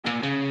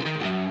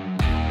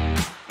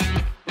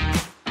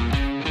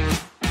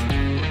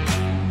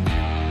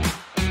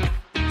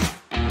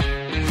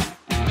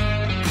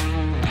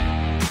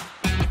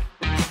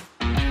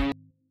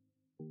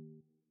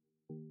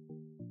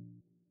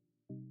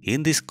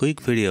In this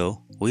quick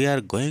video, we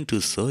are going to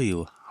show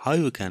you how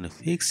you can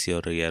fix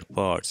your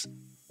AirPods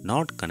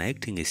not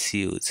connecting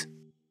issues.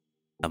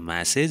 The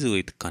message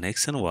with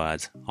connection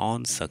was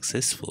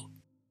unsuccessful.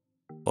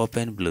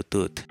 Open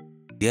Bluetooth.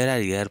 There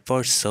are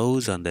AirPods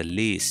shows on the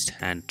list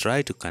and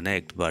try to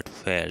connect but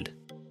failed.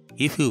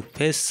 If you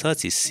face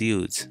such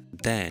issues,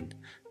 then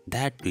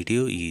that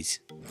video is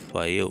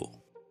for you.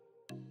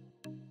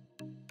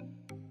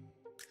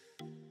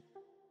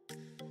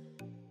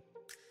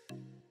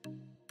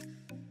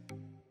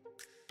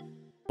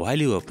 While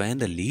you open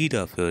the lid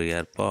of your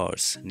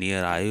AirPods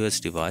near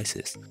iOS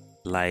devices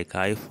like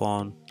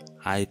iPhone,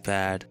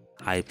 iPad,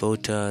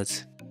 iPod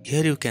Touch,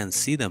 here you can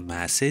see the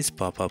message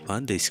pop up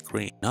on the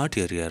screen. Not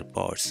your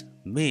AirPods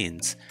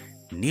means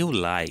new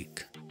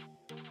LIKE.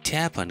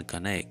 Tap and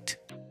connect.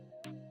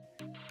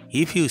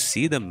 If you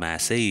see the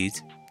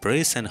message,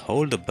 press and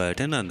hold the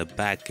button on the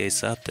back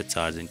case of the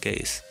charging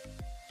case.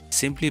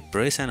 Simply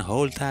press and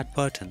hold that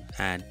button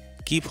and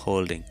keep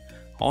holding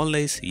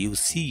unless you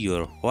see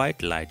your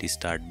white light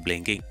start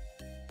blinking.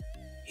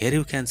 Here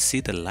you can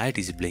see the light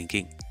is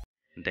blinking,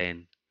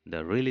 then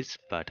the release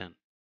button.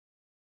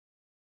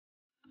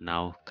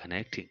 Now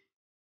connecting.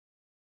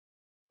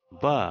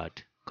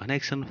 But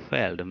connection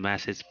failed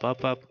message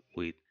pop up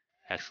with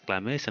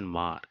exclamation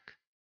mark.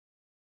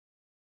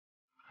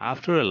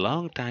 After a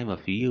long time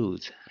of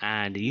use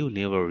and you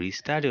never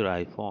restart your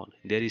iPhone,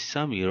 there is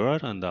some error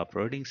on the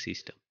operating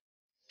system.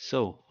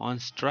 So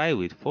try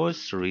with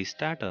force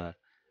restart or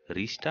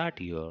restart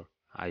your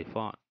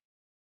iPhone.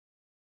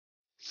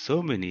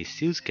 So many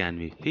issues can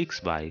be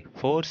fixed by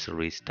force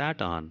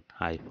restart on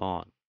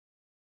iPhone.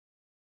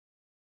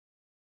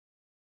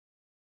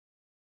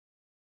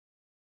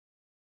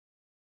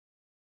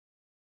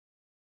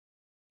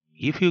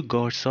 If you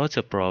got such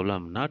a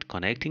problem not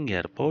connecting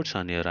AirPods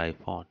on your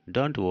iPhone,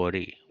 don't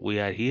worry, we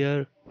are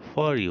here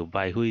for you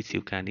by which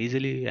you can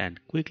easily and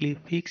quickly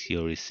fix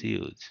your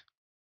issues.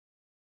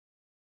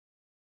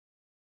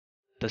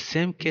 The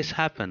same case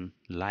happened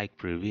like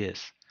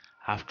previous.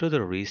 After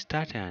the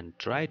restart and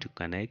try to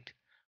connect,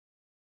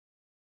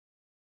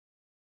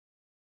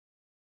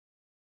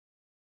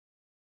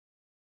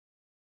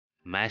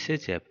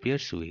 message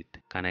appears with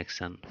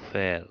connection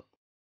failed.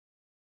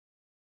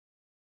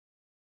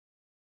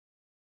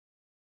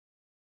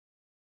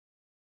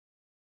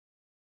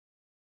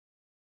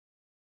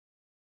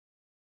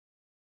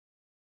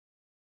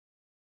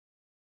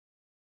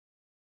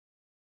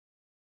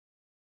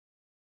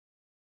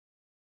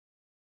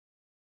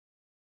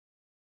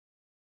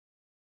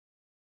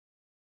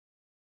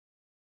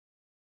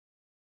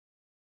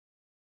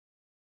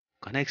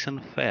 Connection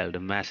failed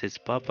message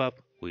pop up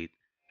with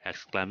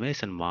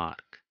exclamation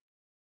mark.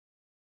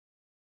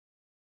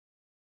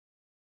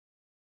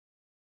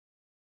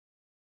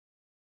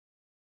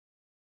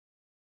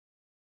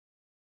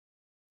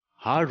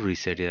 Hard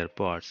reset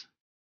AirPods.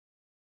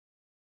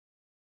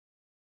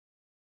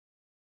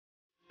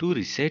 To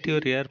reset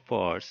your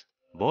AirPods,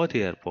 both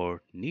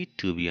AirPods need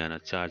to be on a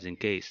charging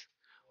case.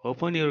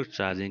 Open your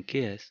charging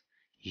case.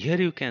 Here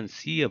you can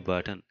see a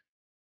button.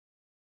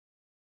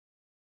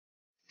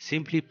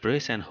 Simply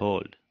press and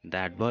hold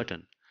that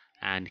button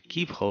and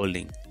keep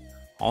holding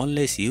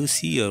unless you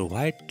see your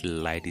white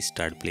light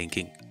start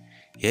blinking.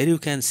 Here you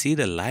can see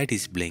the light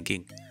is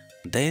blinking,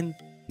 then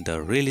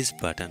the release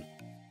button.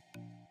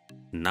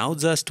 Now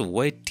just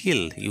wait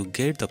till you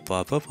get the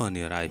pop-up on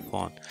your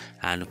iPhone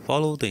and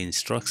follow the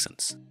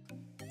instructions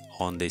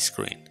on the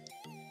screen.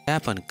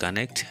 Tap and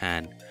connect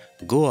and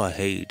go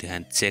ahead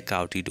and check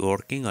out it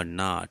working or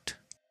not.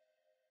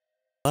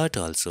 But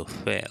also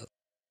fail.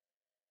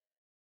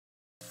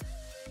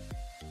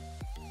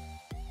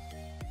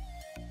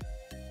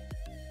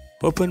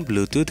 Open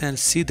Bluetooth and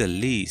see the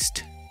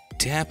list.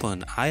 Tap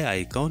on I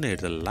icon at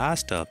the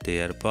last of the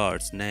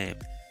AirPods name.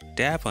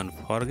 Tap on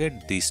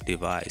forget this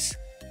device.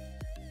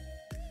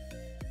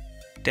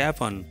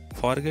 Tap on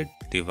forget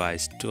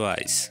device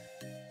twice.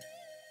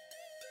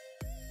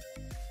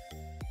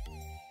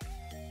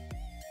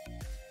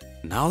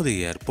 Now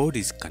the AirPod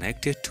is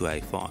connected to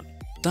iPhone.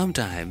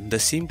 Sometimes the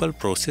simple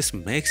process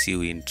makes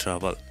you in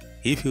trouble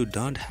if you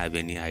don't have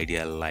any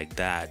idea like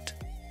that.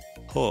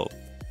 Hope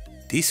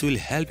this will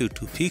help you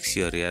to fix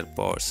your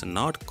AirPods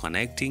not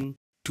connecting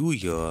to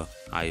your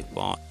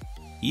iPhone.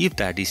 If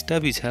that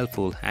stuff is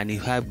helpful and you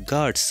have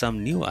got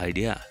some new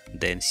idea,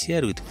 then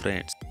share with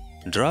friends.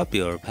 Drop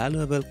your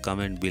valuable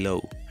comment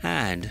below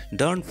and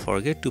don't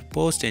forget to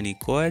post any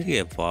query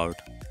about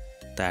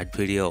that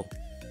video.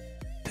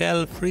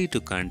 Feel free to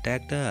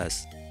contact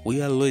us.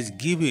 We always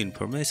give you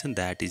information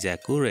that is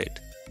accurate.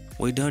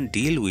 We don't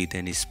deal with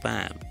any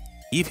spam.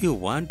 If you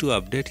want to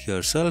update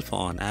yourself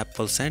on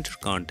Apple-centered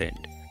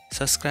content,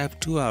 subscribe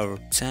to our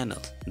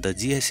channel, The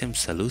GSM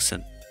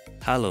Solution.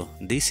 Hello,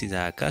 this is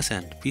Akash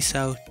and peace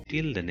out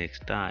till the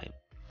next time.